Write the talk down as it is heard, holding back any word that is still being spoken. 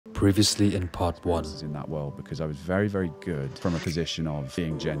Previously in part 1. In that world, because I was very, very good from a position of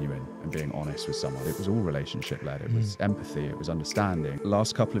being genuine and being honest with someone. It was all relationship led. It was empathy. It was understanding.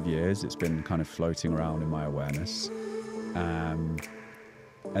 Last couple of years, it's been kind of floating around in my awareness. And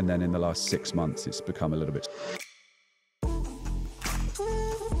then in the last 6 months, it's become a little bit.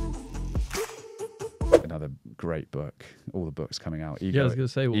 Another great book. All the books coming out. I was going to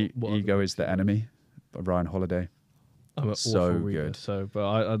say, what Ego is the Enemy by Ryan Holiday. I'm an awful reader, but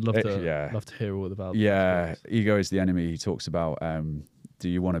I'd love to hear all about. Yeah, Ego is the Enemy. He talks about do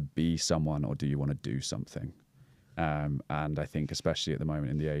you want to be someone or do you want to do something? And I think especially at the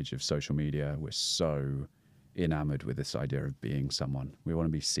moment in the age of social media, we're so enamored with this idea of being someone. We want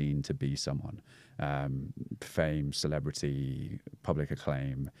to be seen to be someone. Fame, celebrity, public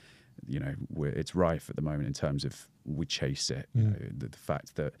acclaim. You know, it's rife at the moment in terms of we chase it. You know, the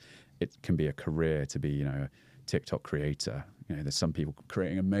fact that it can be a career to be, a TikTok creator. There's some people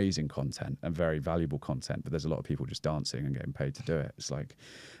creating amazing content and very valuable content, but there's a lot of people just dancing and getting paid to do it. It's like,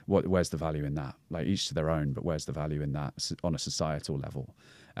 where's the value in that? Like, each to their own, but where's the value in that on a societal level?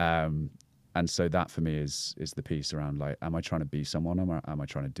 And so that for me is the piece around, like, am I trying to be someone or am I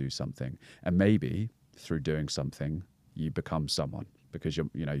trying to do something? And maybe through doing something, you become someone. Because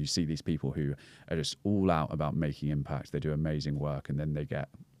you see these people who are just all out about making impact. They do amazing work, and then they get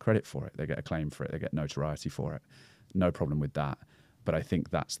credit for it. They get acclaim for it. They get notoriety for it. No problem with that. But I think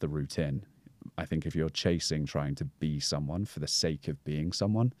that's the route in. I think if you're trying to be someone for the sake of being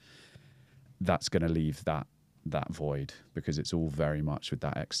someone, that's going to leave that void, because it's all very much with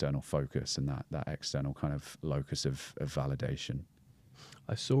that external focus and that external kind of locus of validation.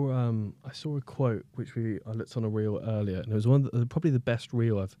 I saw a quote which I looked on a reel earlier, and it was probably the best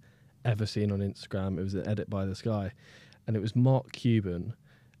reel I've ever seen on Instagram. It was an edit by this guy, and it was Mark Cuban,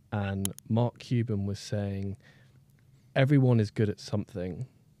 and Mark Cuban was saying, everyone is good at something,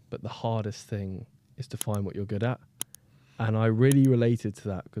 but the hardest thing is to find what you're good at. And I really related to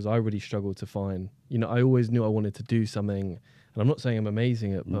that, because I really struggled to find, I always knew I wanted to do something, and I'm not saying I'm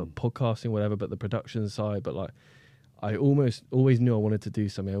amazing at podcasting, whatever, but the production side, but like, I always knew I wanted to do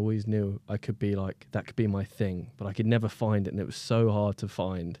something. I always knew I could be like, that could be my thing, but I could never find it. And it was so hard to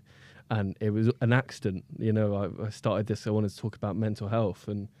find. And it was an accident. I started this, I wanted to talk about mental health.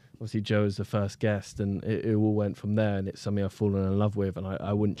 And obviously Joe is the first guest, and it all went from there. And it's something I've fallen in love with, and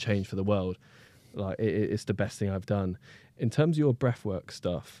I wouldn't change for the world. Like, it's the best thing I've done. In terms of your breathwork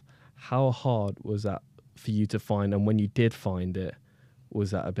stuff, how hard was that for you to find? And when you did find it,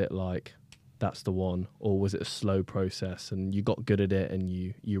 was that a bit like, that's the one, or was it a slow process and you got good at it and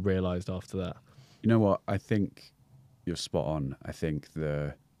you realized after that? You know what? I think you're spot on. I think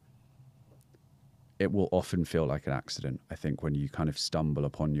it will often feel like an accident. I think when you kind of stumble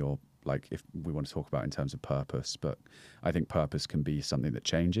upon if we want to talk about in terms of purpose, but I think purpose can be something that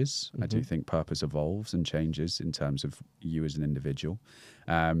changes. I do think purpose evolves and changes in terms of you as an individual.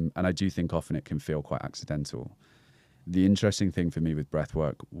 And I do think often it can feel quite accidental. The interesting thing for me with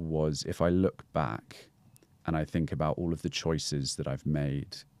breathwork was, if I look back and I think about all of the choices that I've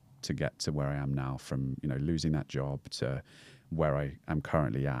made to get to where I am now, from losing that job to where I am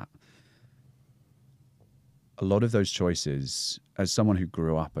currently at, a lot of those choices, as someone who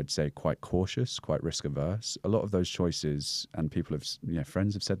grew up, I'd say quite cautious, quite risk averse, a lot of those choices, and people have,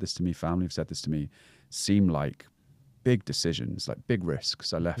 friends have said this to me, family have said this to me, seem like big decisions, like big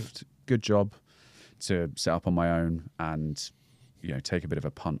risks. I left good job to set up on my own and take a bit of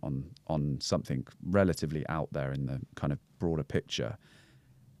a punt on something relatively out there in the kind of broader picture.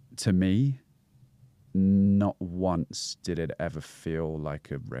 To me, not once did it ever feel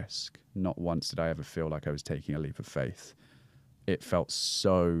like a risk. Not once did I ever feel like I was taking a leap of faith. It felt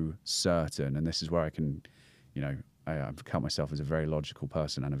so certain, and this is where I can, I count myself as a very logical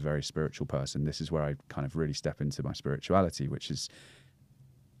person and a very spiritual person. This is where I kind of really step into my spirituality, which is,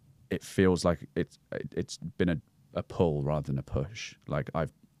 it feels like it's been a pull rather than a push. Like,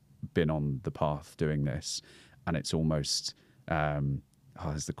 I've been on the path doing this, and it's almost,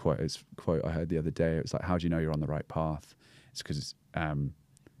 there's the quote I heard the other day. It was like, how do you know you're on the right path? It's because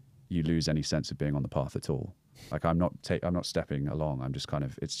you lose any sense of being on the path at all. Like, I'm not stepping along. I'm just kind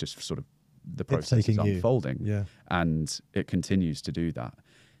of, it's just sort of the process is unfolding. Yeah. And it continues to do that.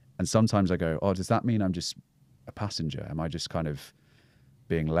 And sometimes I go, oh, does that mean I'm just a passenger? Am I just kind of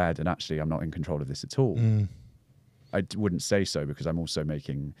being led, and actually I'm not in control of this at all? I wouldn't say so, because I'm also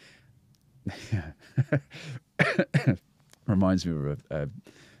making reminds me of a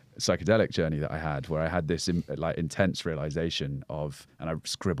psychedelic journey that I had, where I had this intense realization of, and I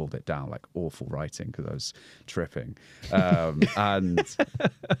scribbled it down, like awful writing because I was tripping, and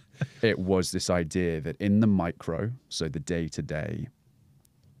it was this idea that in the micro, so the day to day,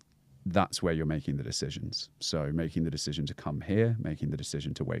 that's where you're making the decisions. So making the decision to come here, making the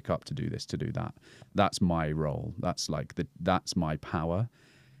decision to wake up, to do this, to do that. That's my role. That's like that's my power.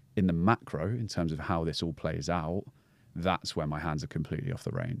 In the macro, in terms of how this all plays out, that's where my hands are completely off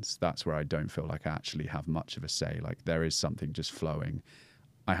the reins. That's where I don't feel like I actually have much of a say. Like there is something just flowing.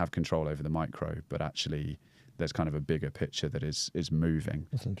 I have control over the micro, but actually there's kind of a bigger picture that is moving.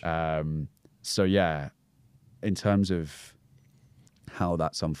 That's interesting. So yeah, in terms of how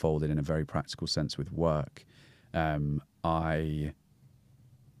that's unfolded in a very practical sense with work, I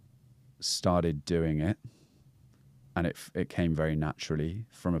started doing it, and it came very naturally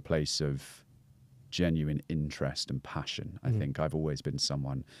from a place of genuine interest and passion. I think I've always been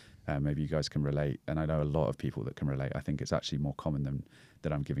someone, maybe you guys can relate, and I know a lot of people that can relate. I think it's actually more common than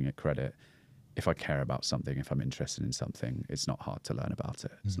that I'm giving it credit. If I care about something, if I'm interested in something, it's not hard to learn about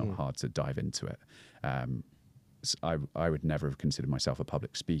it. It's not hard to dive into it. I would never have considered myself a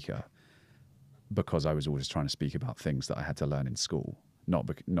public speaker because I was always trying to speak about things that I had to learn in school, not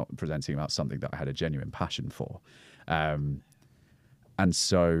presenting about something that I had a genuine passion for. And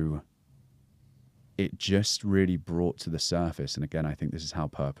so it just really brought to the surface. And again, I think this is how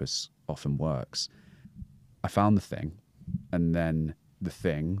purpose often works. I found the thing, and then the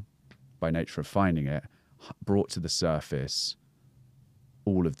thing, by nature of finding it, brought to the surface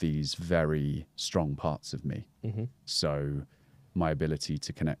all of these very strong parts of me. So my ability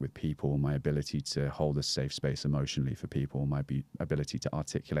to connect with people, my ability to hold a safe space emotionally for people, my ability to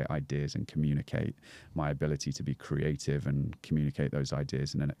articulate ideas and communicate, my ability to be creative and communicate those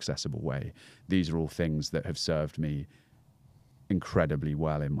ideas in an accessible way. These are all things that have served me incredibly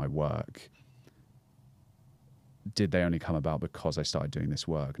well in my work. Did they only come about because I started doing this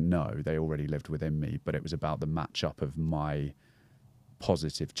work? No, they already lived within me, but it was about the matchup of my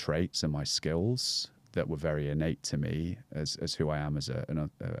positive traits and my skills that were very innate to me as who I am as a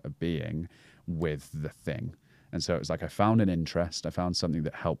being with the thing. And so it was like I found an interest, I found something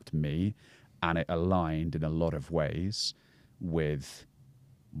that helped me, and it aligned in a lot of ways with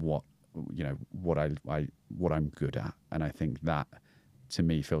what I'm good at. And I think that to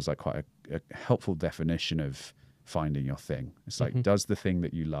me feels like quite a helpful definition of finding your thing. It's like, does the thing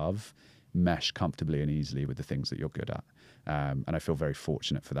that you love mesh comfortably and easily with the things that you're good at? And I feel very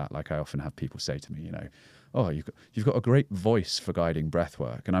fortunate for that. Like I often have people say to me, oh, you've got a great voice for guiding breath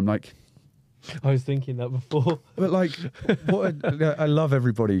work. And I'm like, I was thinking that before. But like, I love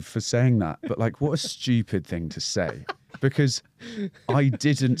everybody for saying that, but like, what a stupid thing to say. Because I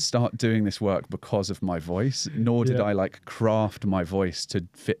didn't start doing this work because of my voice, nor did I like craft my voice to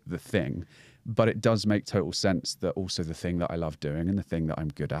fit the thing. But it does make total sense that also the thing that I love doing and the thing that I'm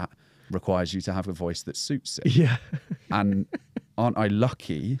good at requires you to have a voice that suits it. Yeah. And aren't I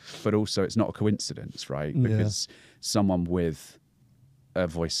lucky? But also it's not a coincidence, right? Because someone with a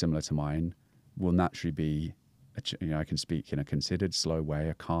voice similar to mine will naturally be, I can speak in a considered, slow way,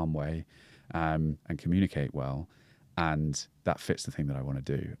 a calm way, and communicate well. And that fits the thing that I want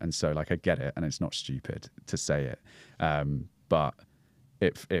to do. And so like, I get it, and it's not stupid to say it. But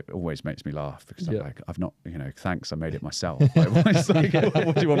it always makes me laugh because I'm like, I've not, thanks, I made it myself. It's like,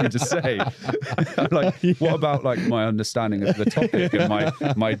 what do you want me to say? I'm like, what about like my understanding of the topic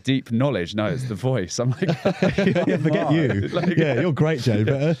and my deep knowledge? No, it's the voice. I'm like, forget you. Like, you're great, Joe.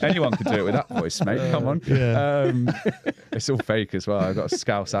 But anyone can do it with that voice, mate. Come on. It's all fake as well. I've got a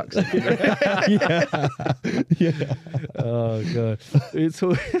Scouse accent. Oh god, it's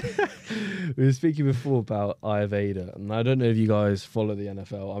all we were speaking before about Ayurveda, and I don't know if you guys follow the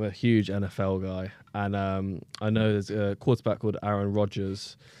NFL. I'm a huge NFL guy, and I know there's a quarterback called Aaron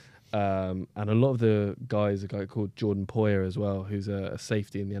Rodgers, and a lot of the guys, a guy called Jordan Poyer as well, who's a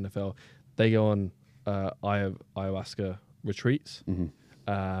safety in the NFL. They go on ayahuasca retreats.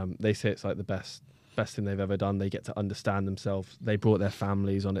 They say it's like the best thing they've ever done. They get to understand themselves. They brought their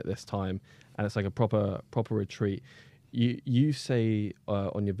families on it this time, and it's like a proper retreat. You say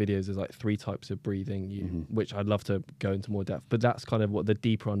on your videos there's like 3 types of breathing, which I'd love to go into more depth, but that's kind of what the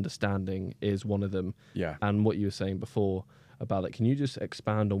deeper understanding is, one of them. And what you were saying before about it, can you just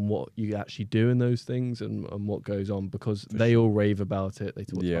expand on what you actually do in those things and what goes on? Because they all rave about it. They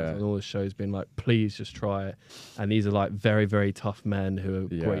talk about it on all the shows, being like, please just try it. And these are like very, very tough men who are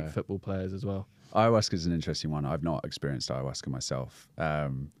great football players as well. Ayahuasca is an interesting one. I've not experienced ayahuasca myself.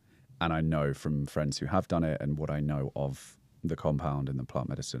 And I know from friends who have done it and what I know of the compound and the plant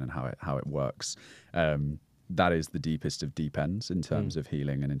medicine and how it works, that is the deepest of deep ends in terms of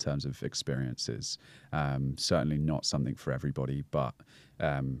healing and in terms of experiences. Certainly not something for everybody, but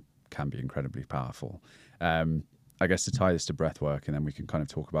can be incredibly powerful. I guess to tie this to breath work, and then we can kind of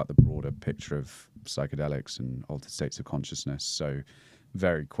talk about the broader picture of psychedelics and altered states of consciousness. So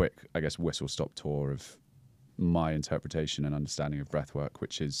very quick, I guess, whistle-stop tour of my interpretation and understanding of breathwork,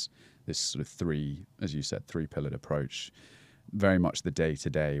 which is this sort of three-pillared approach. Very much the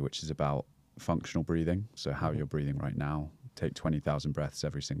day-to-day, which is about functional breathing. So how you're breathing right now. Take 20,000 breaths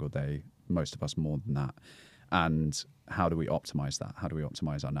every single day. Most of us more than that. And how do we optimize that? How do we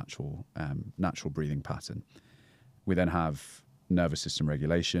optimize our natural breathing pattern? We then have nervous system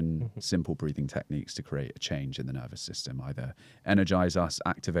regulation, simple breathing techniques to create a change in the nervous system, either energize us,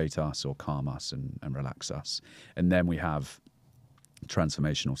 activate us, or calm us and relax us. And then we have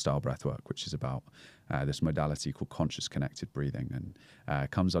transformational style breathwork, which is about this modality called conscious connected breathing,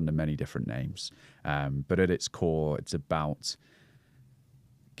 and comes under many different names. But at its core, it's about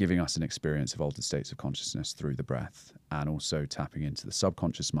giving us an experience of altered states of consciousness through the breath, and also tapping into the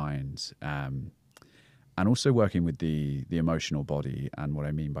subconscious mind, and also working with the emotional body. And what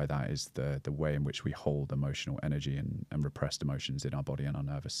I mean by that is the way in which we hold emotional energy and repressed emotions in our body and our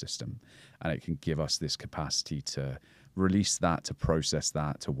nervous system. And it can give us this capacity to release that, to process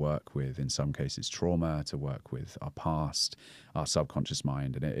that, to work with, in some cases, trauma, to work with our past, our subconscious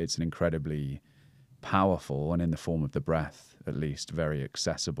mind. And it's an incredibly powerful, and in the form of the breath, at least, very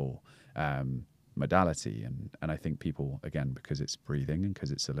accessible modality. And I think people, again, because it's breathing and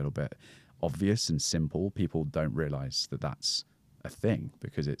because it's a little bit obvious and simple, people don't realize that that's a thing,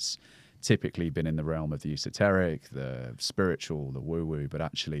 because it's typically been in the realm of the esoteric, the spiritual, the woo-woo, but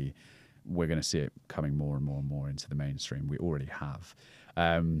actually we're going to see it coming more and more and more into the mainstream. We already have.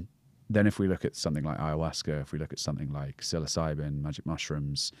 Then if we look at something like ayahuasca, if we look at something like psilocybin, magic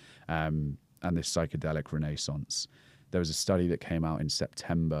mushrooms, and this psychedelic renaissance, there was a study that came out in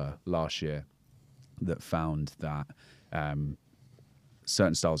September last year that found that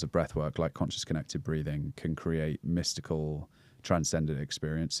certain styles of breathwork, like conscious connected breathing, can create mystical, transcendent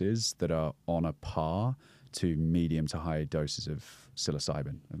experiences that are on a par to medium to high doses of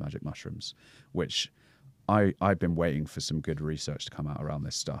psilocybin and magic mushrooms, which I've been waiting for some good research to come out around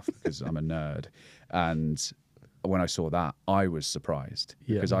this stuff because I'm a nerd. And when I saw that, I was surprised,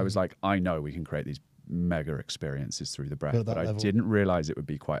 because I was like, I know we can create these mega experiences through the breath, but I didn't realize it would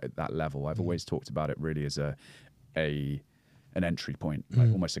be quite at that level. I've always talked about it really as an entry point,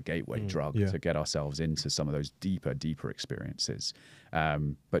 like almost a gateway drug to get ourselves into some of those deeper experiences.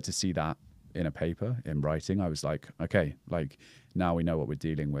 But to see that in a paper, in writing, I was like, okay, like now we know what we're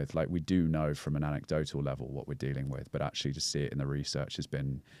dealing with. Like we do know from an anecdotal level what we're dealing with, but actually to see it in the research has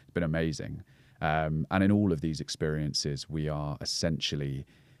been amazing. And in all of these experiences, we are essentially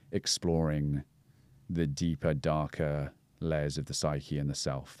exploring the deeper, darker layers of the psyche and the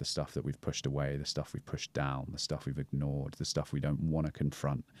self, the stuff that we've pushed away, the stuff we've pushed down, the stuff we've ignored, the stuff we don't want to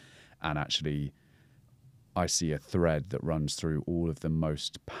confront. And actually, I see a thread that runs through all of the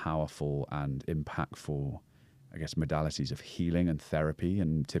most powerful and impactful, I guess, modalities of healing and therapy,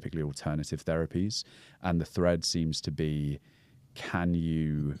 and typically alternative therapies. And the thread seems to be, can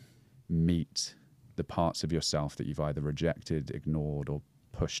you meet the parts of yourself that you've either rejected, ignored, or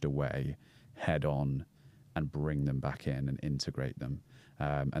pushed away head on, and bring them back in and integrate them.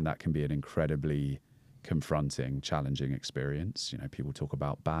 And that can be an incredibly confronting, challenging experience. You know, people talk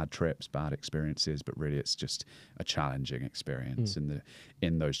about bad trips, bad experiences, but really it's just a challenging experience. And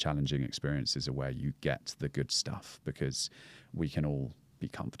in those challenging experiences are where you get the good stuff, because we can all be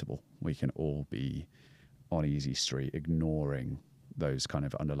comfortable. We can all be on easy street, ignoring those kind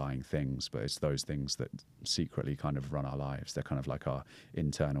of underlying things, but it's those things that secretly kind of run our lives. They're kind of like our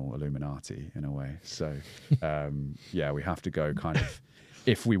internal Illuminati in a way. So we have to go kind of,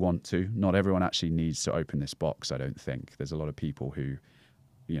 if we want to. Not everyone actually needs to open this box, I don't think. There's a lot of people who,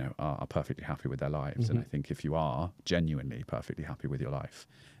 you know, are perfectly happy with their lives. And I think if you are genuinely perfectly happy with your life,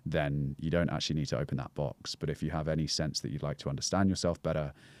 then you don't actually need to open that box. But if you have any sense that you'd like to understand yourself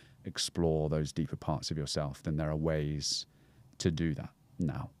better, explore those deeper parts of yourself, then there are ways to do that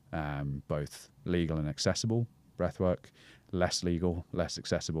now, both legal and accessible breathwork, less legal, less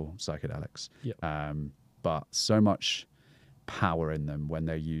accessible psychedelics. But so much power in them when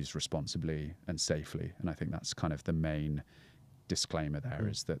they're used responsibly and safely. And I think that's kind of the main disclaimer there,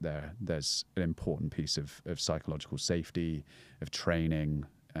 is that there's an important piece of psychological safety, of training,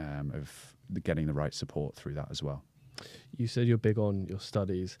 of getting the right support through that as well. You said you're big on your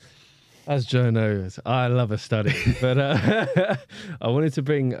studies. As Joe knows, I love a study, but I wanted to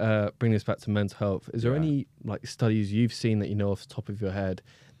bring this back to mental health. Is there any like studies you've seen that you know off the top of your head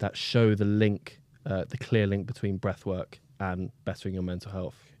that show the link, the clear link between breathwork and bettering your mental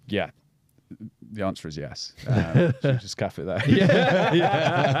health? Yeah, the answer is yes. Just cap it there.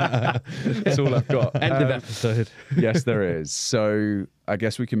 That's all I've got. End of episode. Yes, there is. So I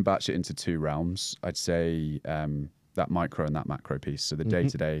guess we can batch it into two realms. I'd say that micro and that macro piece. So the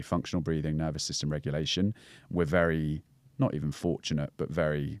day-to-day functional breathing, nervous system regulation, we're very, not even fortunate, but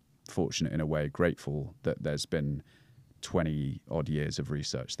very fortunate in a way, grateful that there's been 20 odd years of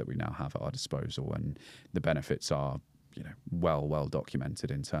research that we now have at our disposal, and the benefits are, you know, well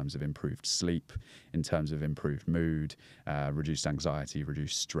documented in terms of improved sleep, in terms of improved mood, reduced anxiety,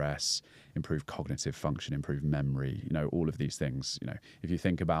 reduced stress, improved cognitive function, improved memory, you know, all of these things. You know, if you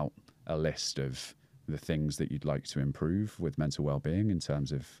think about a list of the things that you'd like to improve with mental well-being in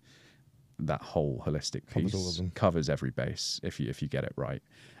terms of that whole holistic piece, covers every base if you get it right.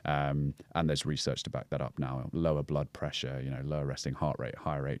 And there's research to back that up now. Lower blood pressure, you know, lower resting heart rate,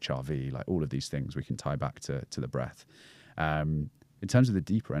 higher HRV, like all of these things we can tie back to the breath. In terms of the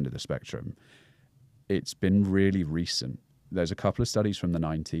deeper end of the spectrum, it's been really recent. There's a couple of studies from the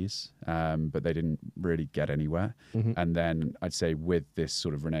 90s, but they didn't really get anywhere. And then I'd say with this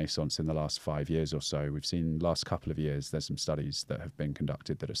sort of renaissance in the last 5 years or so, we've seen last couple of years, there's some studies that have been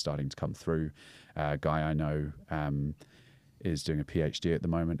conducted that are starting to come through. A guy I know is doing a PhD at the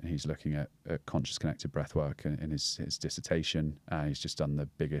moment, and he's looking at conscious connected breathwork in his dissertation. He's just done the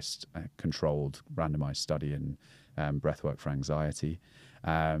biggest controlled randomized study in breathwork for anxiety.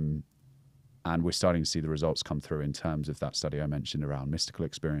 And we're starting to see the results come through in terms of that study I mentioned around mystical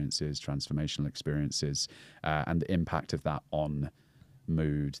experiences, transformational experiences, and the impact of that on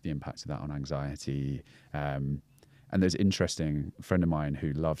mood, the impact of that on anxiety. And there's interesting friend of mine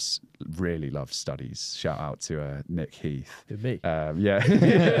who really loves studies. Shout out to Nick Heath. Did me?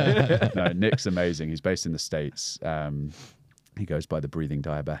 Yeah. No, Nick's amazing. He's based in the States. He goes by the Breathing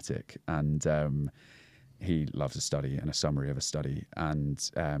Diabetic, and he loves a study and a summary of a study. And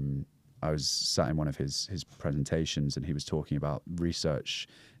I was sat in one of his presentations, and he was talking about research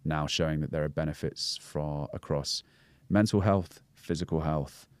now showing that there are benefits across mental health, physical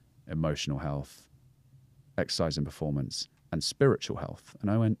health, emotional health, exercise and performance, and spiritual health. And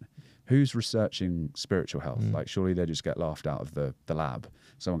I went, who's researching spiritual health? Like, surely they just get laughed out of the lab.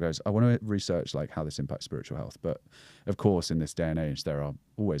 Someone goes, I want to research like how this impacts spiritual health. But of course, in this day and age, there are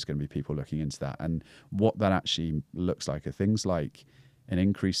always going to be people looking into that. And what that actually looks like are things like an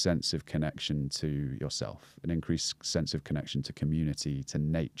increased sense of connection to yourself, an increased sense of connection to community, to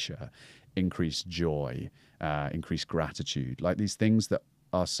nature, increased joy, increased gratitude, like these things that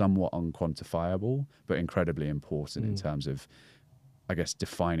are somewhat unquantifiable, but incredibly important in terms of, I guess,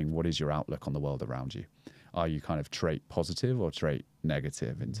 defining what is your outlook on the world around you. Are you kind of trait positive or trait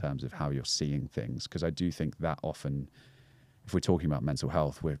negative in terms of how you're seeing things? Because I do think that often, if we're talking about mental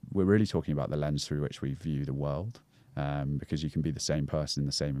health, we're really talking about the lens through which we view the world. Because you can be the same person in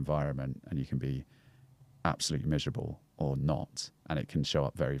the same environment, and you can be absolutely miserable or not, and it can show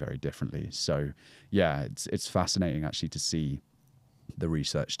up very, very differently. So yeah, it's fascinating actually to see the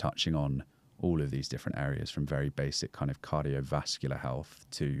research touching on all of these different areas, from very basic kind of cardiovascular health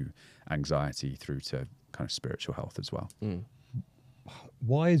to anxiety through to kind of spiritual health as well.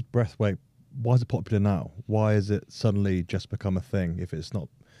 Why is breathwork, why is it popular now? Why is it suddenly just become a thing if it's not?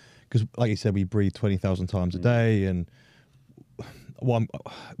 Because like you said, we breathe 20,000 times a day, and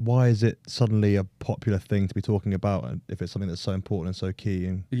why is it suddenly a popular thing to be talking about if it's something that's so important and so key?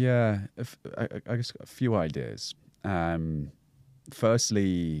 And yeah, I guess a few ideas.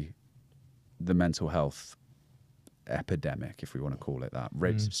 Firstly, the mental health epidemic, if we want to call it that,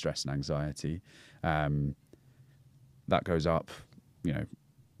 rates of stress and anxiety, that goes up. You know,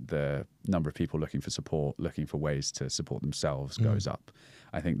 the number of people looking for support, looking for ways to support themselves goes up.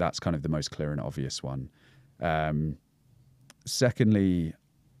 I think that's kind of the most clear and obvious one. Secondly,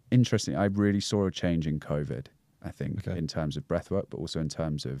 interesting, I really saw a change in COVID, I think, in terms of breathwork, but also in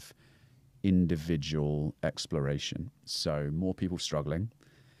terms of individual exploration. So more people struggling.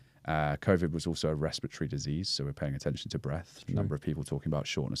 COVID was also a respiratory disease, so we're paying attention to breath. A number of people talking about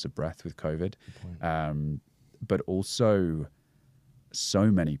shortness of breath with COVID. But also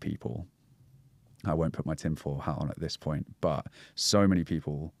so many people, I won't put my tinfoil hat on at this point, but so many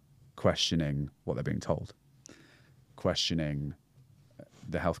people questioning what they're being told, questioning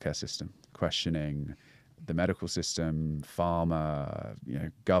the healthcare system, questioning the medical system, pharma, you know,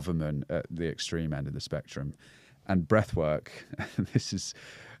 government at the extreme end of the spectrum. And breathwork, this is,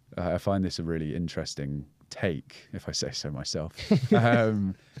 I find this a really interesting take, if I say so myself.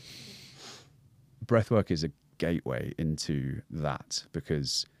 Breathwork is a gateway into that,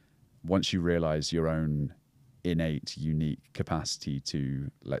 because once you realize your own innate, unique capacity to,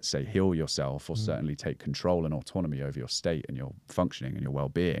 let's say, heal yourself, or certainly take control and autonomy over your state and your functioning and your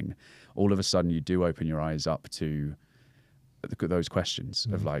well-being, all of a sudden you do open your eyes up to those questions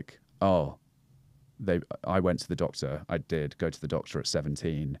of like, oh, I went to the doctor. I did go to the doctor at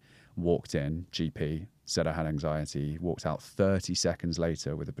 17, walked in, GP, said I had anxiety, walked out 30 seconds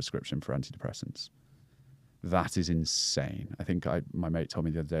later with a prescription for antidepressants. That is insane. I think my mate told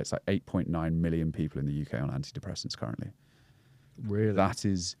me the other day, it's like 8.9 million people in the UK on antidepressants currently. Really? That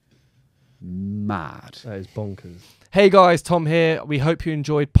is mad. That is bonkers. Hey guys, Tom here. We hope you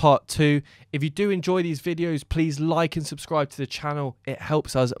enjoyed part 2. If you do enjoy these videos, please like and subscribe to the channel. It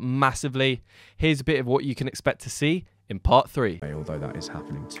helps us massively. Here's a bit of what you can expect to see in part 3. Although that is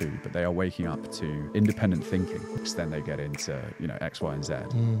happening too, but they are waking up to independent thinking, because then they get into, X, Y, and Z,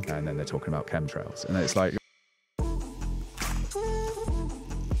 and then they're talking about chemtrails. And it's like,